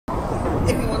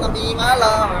gonna be my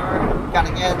lover.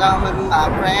 Gotta get down with my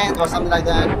friends or something like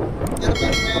that.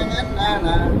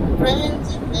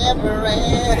 Friends never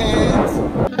ends.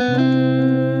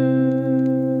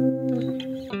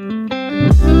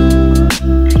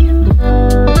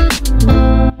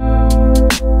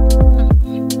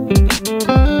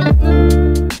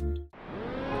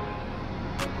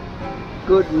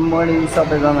 Good morning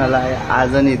सबैजनालाई।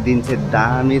 आज नि दिन चाहिँ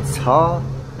दामी छ।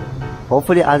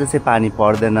 होपफुली आज चाहिँ पानी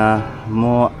पर्दैन।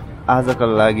 म आजको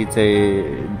लागि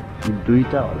चाहिँ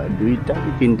दुईटा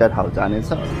कि तीनटा ठाउँ जाने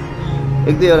छ।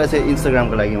 एक दुईवटा चाहिँ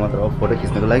इन्स्टाग्रामको लागि मात्र हो, फोटो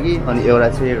खिच्नको लागि, अनि एउटा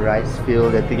चाहिँ राइस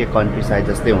फिल्ड यतिकै कन्ट्री साइड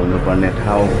जस्तै हुनुपर्ने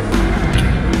ठाउँ।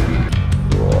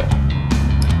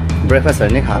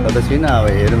 ब्रेकफास्टहरू नै खाएको त छुइनँ, अब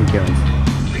हेरौँ के हुन्छ।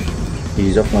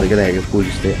 हिजो फर्किँदाखेरि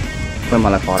पुलिसले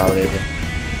मलाई कराउँदै थियो।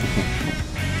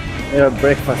 मेरो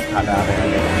ब्रेकफास्ट खाना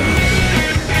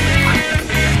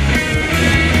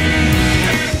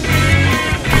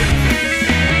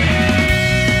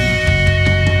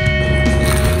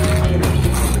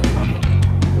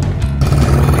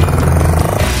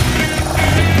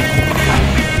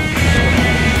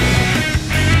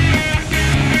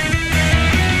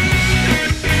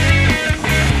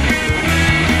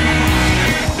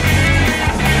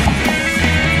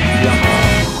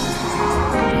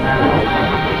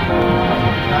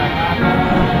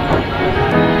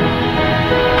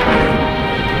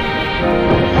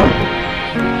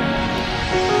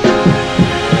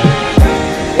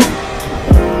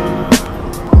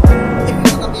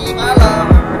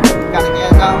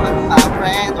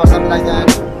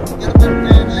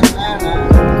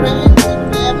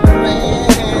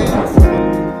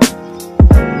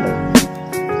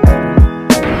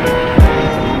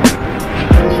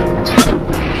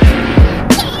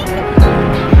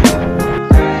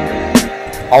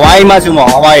हवाईमा छु म।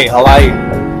 हवाई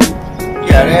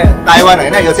के अरे ताइवान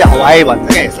होइन, यो चाहिँ हवाई भन्छ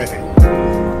क्या यसलाई चाहिँ।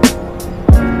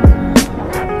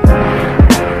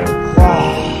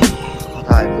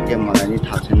 कता आइपुग्यो मलाई नि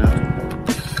थाहा छैन।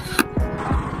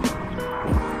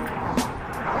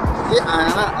 ए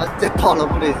आमा अझै तल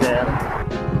पुगेछ यार।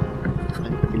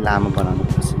 लामो बनाउनु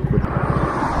पर्छ।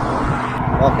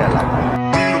 ओके लाग्छ।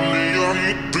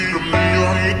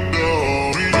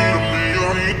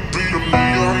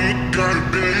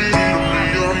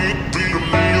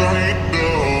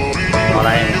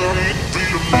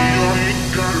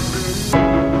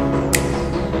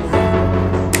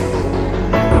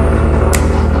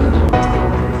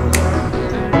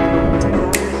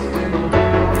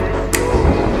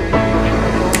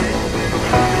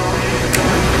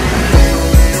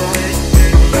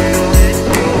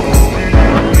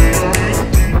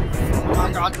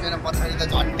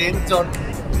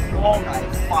 Oh my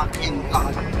fucking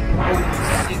god. Holy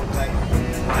shit, like.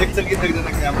 Look at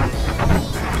the camera.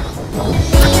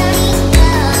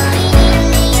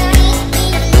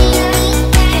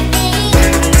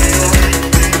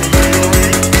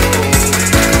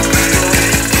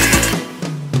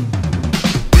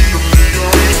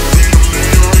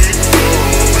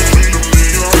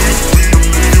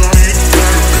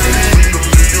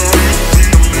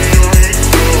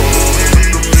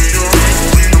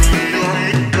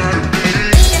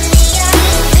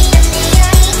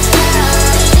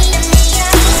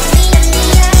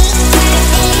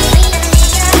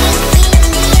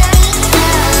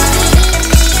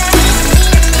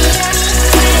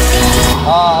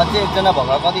 एकजना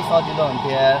भएका कति सजिलो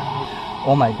हुन्थ्यो यार। ओ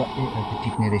माई गड,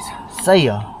 टिप्ने रहेछ। सही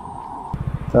हो,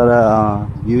 तर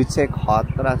भ्यू चाहिँ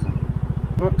खतरा छ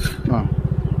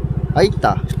है त।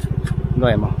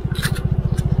 गएँ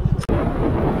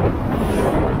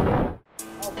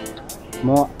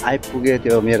म आइपुगेँ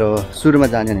त्यो मेरो सुरुमा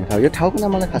जाने ठाउँ। यो ठाउँको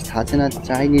नाम मलाई खास थाहा छैन,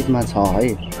 चाइनिजमा छ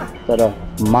है, तर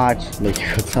मार्च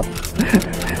लेखेको छ।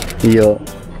 यो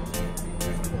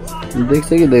देख्छ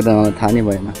कि देख्दा मलाई थाहा नै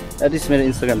भएन। एटलिस्ट मेरो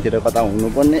इन्स्टाग्रामतिर कता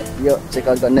हुनुपर्ने, यो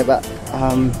चेकआउट गर्ने बा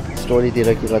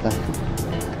स्टोरीतिर के कता।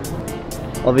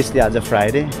 अभियसली आज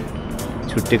फ्राइडे,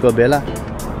 छुट्टीको बेला,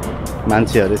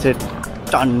 मान्छेहरू चाहिँ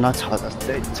टन्न छ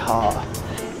जस्तै छ।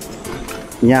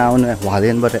 यहाँ आउनु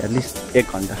हुआलियनबाट एटलिस्ट 1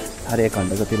 घन्टा, साढे 1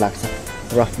 घन्टा जति लाग्छ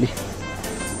रफली।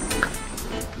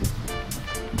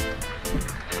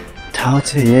 ठाउँ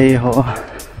चाहिँ यही हो।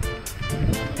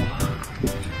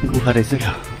 गुफा रहेछ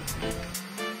क्या।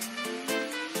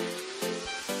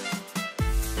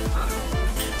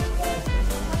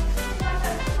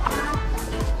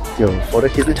 त्यो फोटो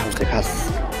खिच्ने ठाउँ चाहिँ खास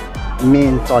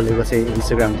मेन चलेको चाहिँ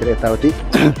इन्स्टाग्रामतिर यताउति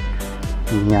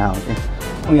यहाँ हो क्या।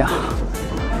 यहाँ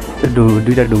त्यो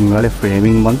दुईवटा ढुङ्गाले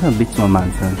फ्रेमिङ बन्छ, बिचमा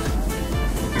मान्छे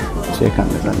चेक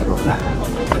हान्नु जानु होला।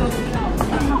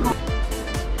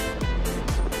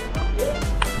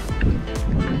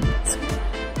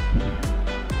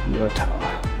 यो ठाउँ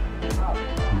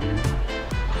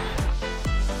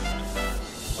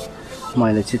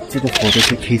मैले छिटो फोटो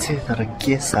चाहिँ खिचेँ तर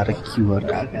के साह्रो क्युआर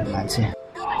मान्छे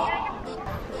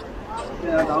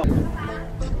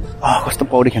कस्तो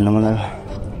पौडी खेल्न मन लाग्यो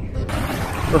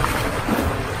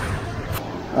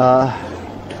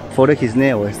फोटो खिच्ने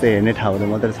हो यस्तो हेर्ने ठाउँहरू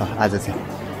मात्रै छ आज चाहिँ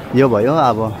यो भयो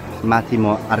अब माथि म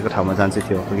अर्को ठाउँमा जान्छु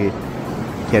त्यो अघि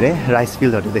के अरे राइस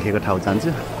फिल्डहरू देखेको ठाउँ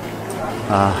जान्छु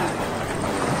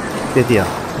त्यति हो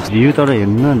भ्यू तर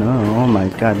हेर्नु न ओ my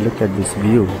God look at this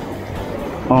view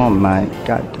oh my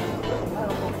God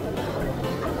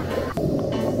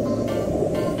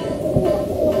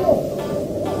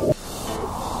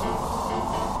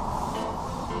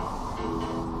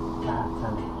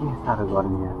के साह्रो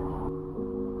गर्मी यहाँ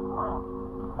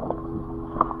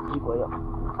भयो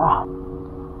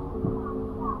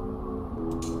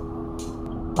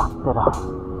तातेर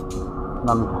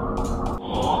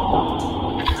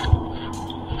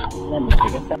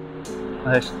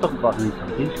यस्तो गर्मी छ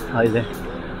कि अहिले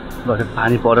भरे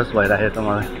पानी परोस् भइरहेको छ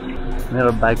मलाई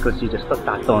मेरो बाइकको सिट यस्तो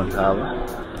तातो हुन्छ अब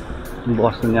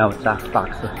बस्नु नि अब चाख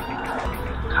पाक्छु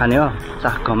खाने हो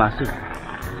चाखको मासु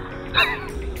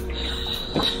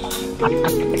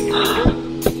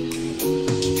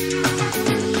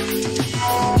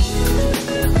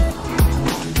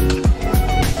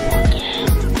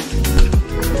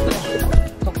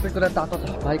सबै कुरा तातो छ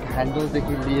बाइक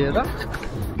ह्यान्डलदेखि लिएर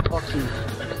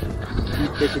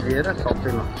सिटदेखि लिएर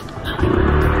सबैमा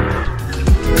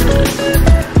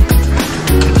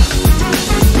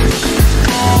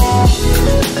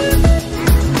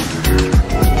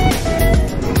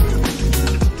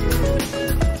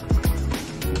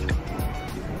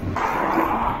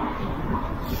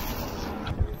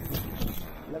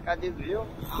Look at this view.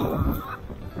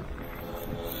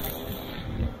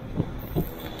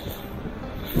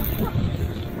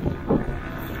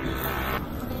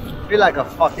 I feel like a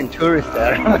fucking tourist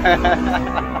there.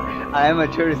 I am a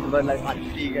tourist, but like I'm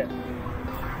vegan.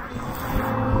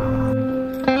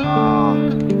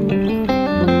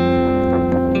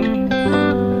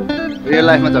 Real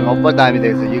life, I'm not daami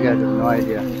dekhcha. You guys have no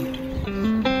idea.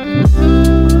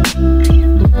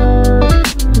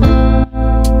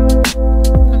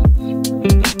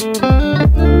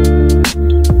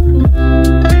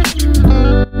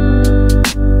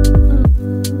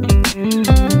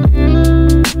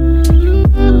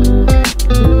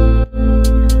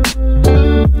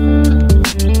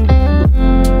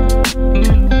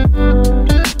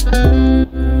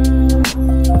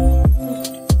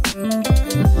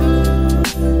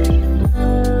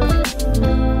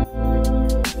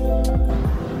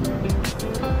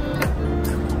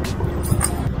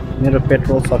 मेरो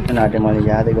petrol सकिन आँट्यो मैले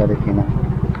यादै गरेको थिइनँ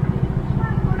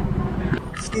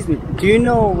Excuse me, do you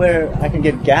know where I can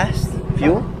get gas,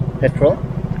 fuel, petrol?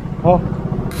 Oh.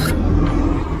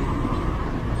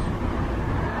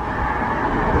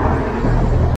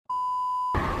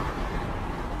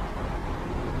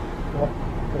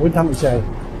 What time is it?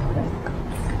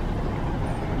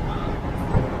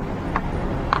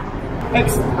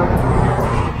 Thanks.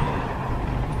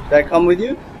 Should I come with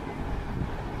you?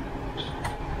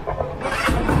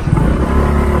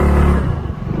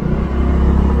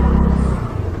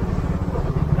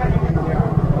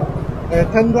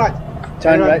 Turn right.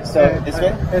 Turn right, so this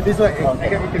way? This way. Okay.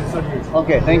 Okay, we can show you.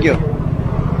 Okay, thank you.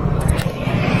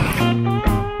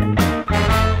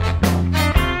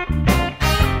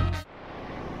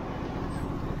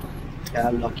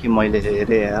 यार lucky मैले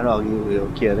हेरेँ यार अघि उयो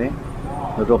के अरे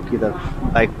रोकिँदा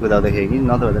bike कुदाउँदाखेरि कि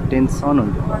नत्र त टेन्सन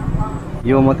हुन्थ्यो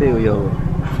यो मात्रै उयो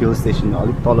फ्युल स्टेसन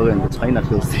अलिक तल गयो भने त छैन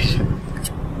फ्युल स्टेसन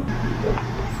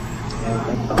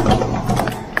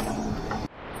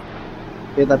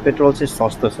यता पेट्रोल चाहिँ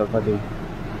सस्तो छ कति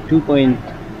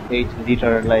 2.8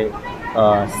 लिटरलाई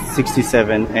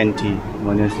 67 NT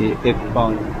भनेपछि 1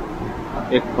 पाउन्ड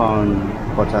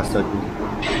 50 जति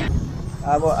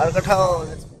अब अर्को ठाउँ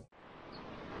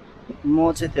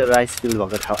म चाहिँ त्यो राइस फिल्ड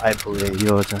भएको ठाउँ आइपुगेँ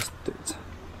यो जस्तो छ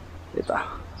यता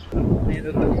मेरो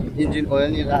त इन्जिन ओइल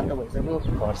नि रातो भइसक्यो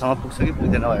घरसम्म पुग्छ कि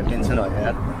पुग्दैन भनेर टेन्सन भयो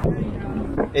यार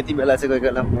यति बेला चाहिँ कोही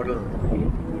बेला फोटो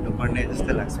हुनुपर्ने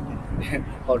जस्तो लाग्छ कि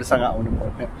अरूसँग आउनु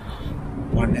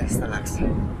पर्ने जस्तो लाग्छ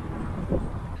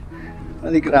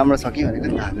अलिक राम्रो छ कि भनेको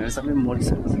धानहरू सबै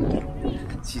मरिसकेको छ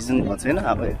सिजन भएको छैन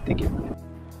अब यत्तिकै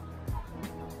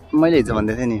मैले हिजो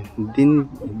भन्दै थिएँ नि दिन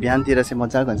बिहानतिर चाहिँ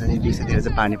मजाको हुन्छ नि दिउँसोतिर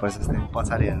चाहिँ पानी पर्छ जस्तै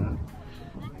पछाडि हेर्नु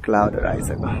क्लाउडहरू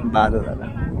आइसक्यो बादलहरू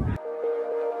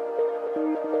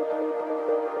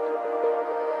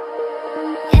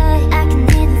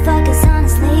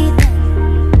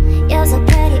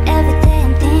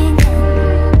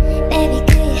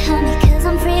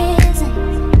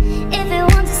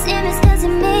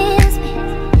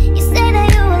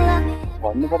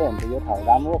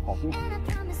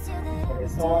आएपछि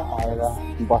यसो आएर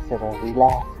बसेर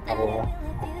रिल्याक्स गरेर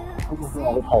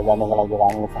अलिक ठाउँ जानको लागि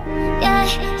राम्रो छ।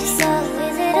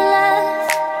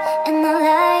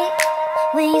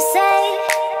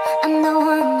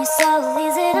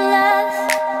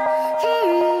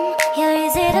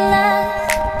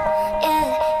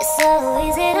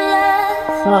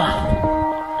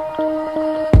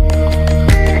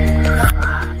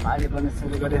 पानी पर्न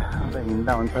सुरु गर्यो। अब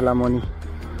हिँड्दा हुन्छ होला म नि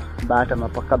बाटोमा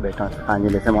पक्का भेटाउँछ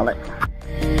पानीले चाहिँ मलाई।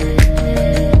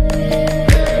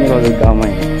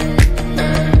 गाउँमै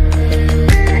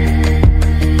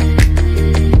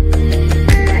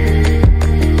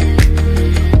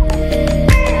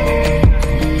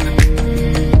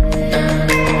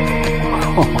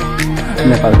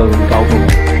नेपालको गाउँको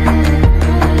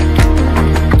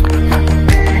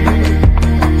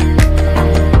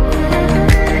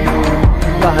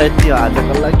त्यो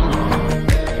आजको लागि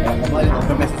मैले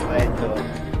भर्खर मेसेज पाएँ त्यो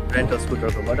रेन्टल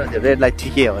स्कुटरकोबाट त्यो रेड लाइट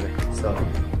ठिकै हो अरे। So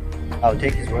I'll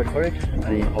take his word for it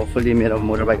अनि होपफुली मेरो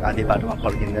मोटर बाइक आधी बाटोमा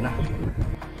फर्किँदैन।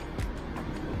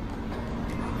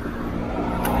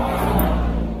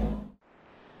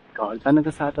 घर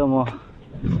जानुको साटो म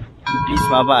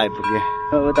बिचमा पो आइपुगेँ।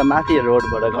 उता माथि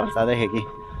रोडबाट घर जाँदाखेरि कि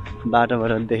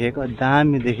बाटोबाट देखेको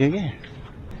दामी देख्यो कि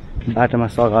बाटोमा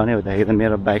सघाउने हुँदाखेरि त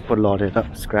मेरो बाइक पो लडेर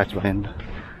स्क्रच भयो नि त।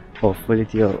 होपफुली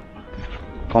त्यो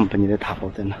कम्पनीले थाहा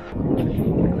पाउँदैन।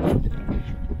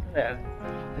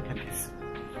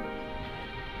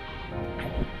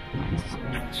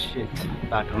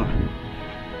 बाटोमा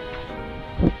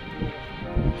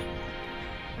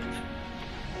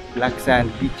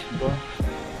blacksandbeach भयो।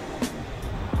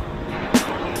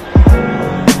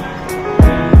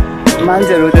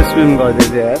 मान्छेहरू चाहिँ स्विम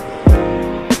गर्दैछ यार।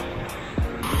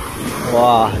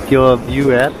 वाह त्यो भ्यू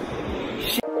यार।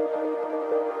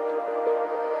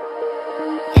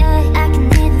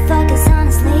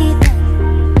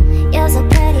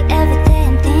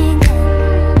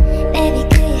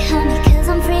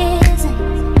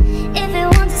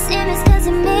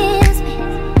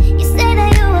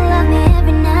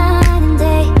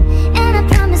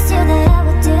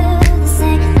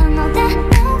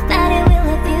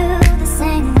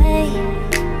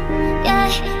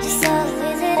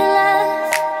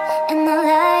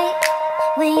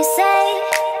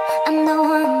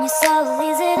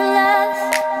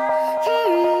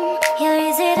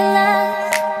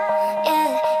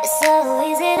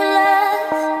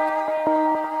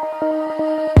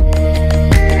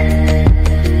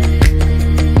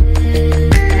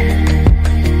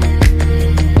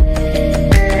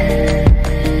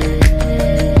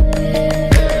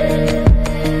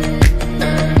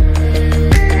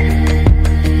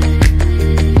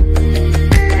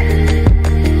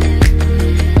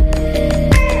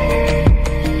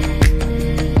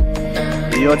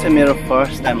 यो चाहिँ मेरो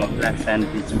फर्स्ट टाइम हो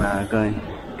blacksandbeachमा गएँ।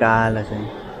 काला चाहिँ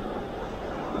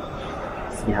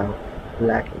see how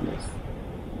black it is।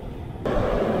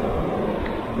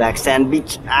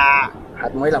 blacksandbeach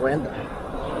हात मैला भयो नि त।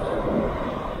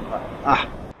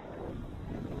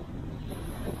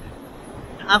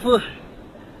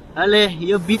 आफूले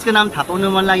यो बीचको नाम थाहा पाउनु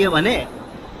मन लाग्यो भने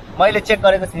मैले चेक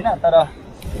गरेको छैन तर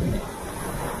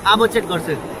अब चेक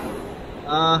गर्छु।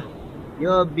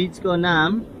 यो बीचको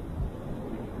नाम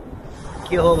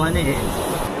के हो भने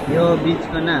यो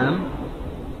बीचको नाम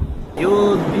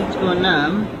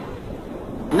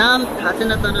थाहा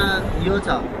छैन तर यो छ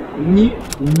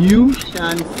न्यू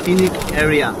शान सिनिक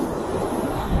एरिया।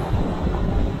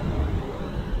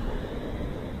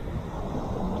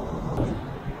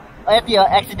 यति हो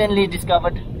accidentally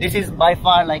discovered. This is by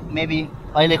far like maybe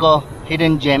अहिलेको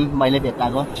हिडन जेम मैले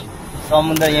भेटाएको।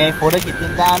 समुद्र यहीँ फोटो खिच्नु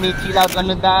दामी, चिल आउट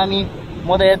गर्नु दामी। म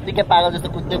त यत्तिकै पागल जस्तो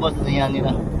कुद्दै बस्छु यहाँनिर।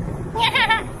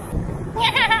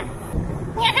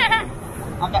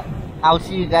 Okay, I'll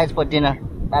see you guys for dinner.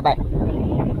 Bye bye.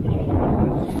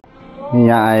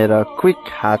 यहाँ आएर क्विक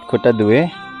हात खुट्टा धुए,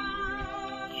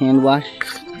 ह्यान्ड वास।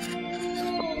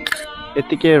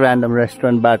 यतिकै ऱ्यान्डम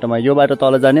रेस्टुरेन्ट बाटोमा यो बाटो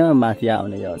तल जाने हो माथि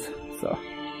आउने यो छ। सो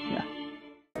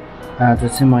आज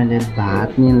चाहिँ मैले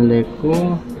भात निलेको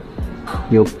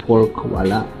यो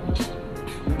पोर्कवाला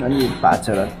अनि भात छ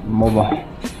र मोमो।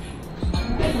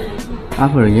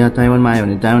 आफूहरू यहाँ ताइवानमा आयो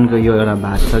भने ताइवानको यो एउटा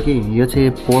भात छ कि यो चाहिँ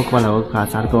पोर्कवाला हो।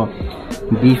 खास अर्को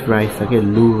बिफ राइस छ कि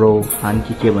लुरो फान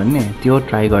के भन्ने त्यो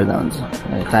ट्राई गर्दा हुन्छ।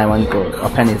 ताइवानको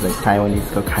अफेनिज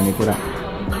ताइवानिजको खानेकुरा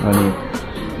अनि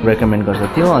रेकमेन्ड गर्छ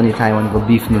त्यो। अनि ताइवानको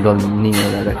बिफ नुडल नि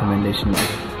एउटा रेकमेन्डेसन हो।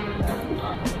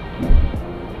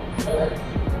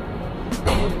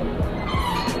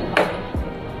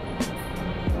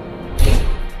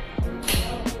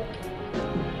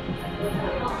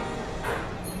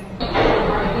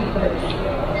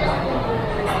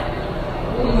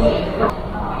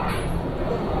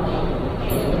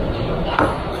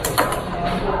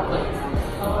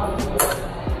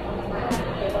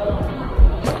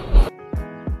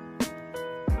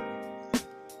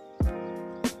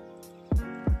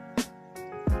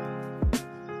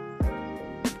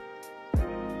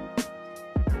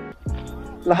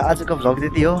 ल आजको भ्लग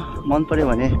त्यति हो। मन पर्यो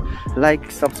भने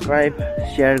लाइक सब्सक्राइब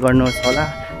सेयर गर्नुहोस् होला।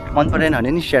 मन परेन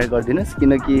भने नि सेयर गरिदिनुहोस्,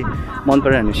 किनकि मन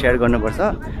परेन भने सेयर गर्नुपर्छ।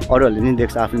 अरूहरूले नि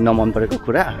देख्छ आफूले नमन परेको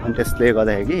कुरा, अनि त्यसले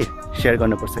गर्दाखेरि सेयर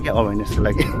गर्नुपर्छ क्या अवेरनेसको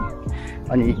लागि।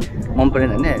 अनि मन परेन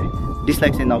भने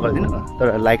डिसलाइक चाहिँ नगरिदिनु,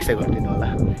 तर लाइक चाहिँ गरिदिनु होला,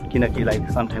 किनकि like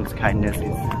sometimes kindness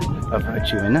is a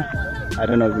virtue होइन। I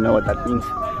don't know what that means.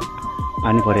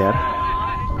 पानी पर्यो यार।